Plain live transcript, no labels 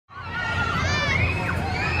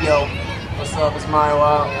Yo, what's up? It's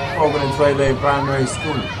Mayowa, Hogan and Twebe Primary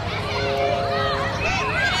School.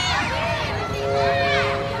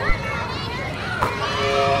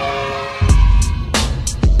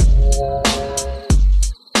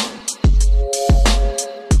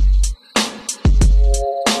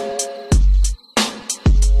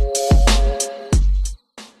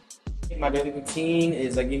 My daily routine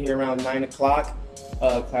is I get here around 9 o'clock.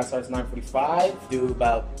 Class starts 9:45. Do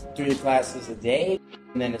about 3 classes a day.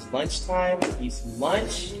 And then it's lunchtime, eat some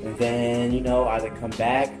lunch. And then, either come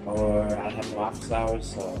back or I have no office hours,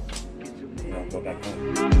 so, go back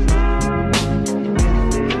home.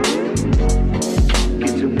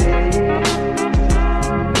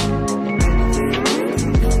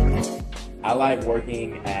 I like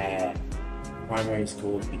working at primary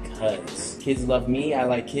schools because kids love me, I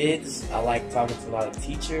like kids, I like talking to a lot of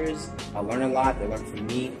teachers, I learn a lot, they learn from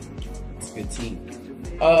me, it's a good team.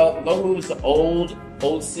 Luohu is an old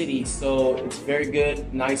city, so it's very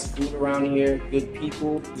good, nice food around here, good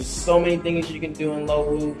people. There's so many things you can do in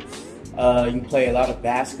Luohu. You can play a lot of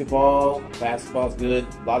basketball, basketball's good,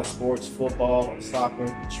 a lot of sports, football, soccer,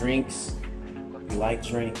 drinks, you like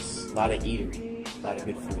drinks, a lot of eatery, a lot of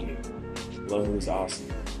good food here. Luohu is awesome.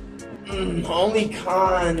 Only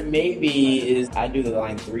con maybe is I do the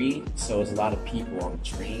line 3, so there's a lot of people on the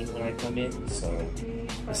train when I come in, so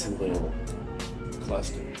it's a little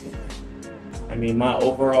cluster. I mean, my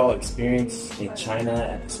overall experience in China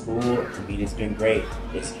at the school, it's been great.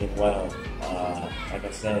 It's been well. Like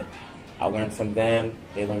I said, I learned from them,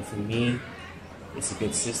 they learn from me. It's a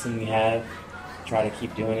good system we have. Try to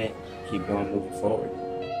keep doing it, keep going, moving forward.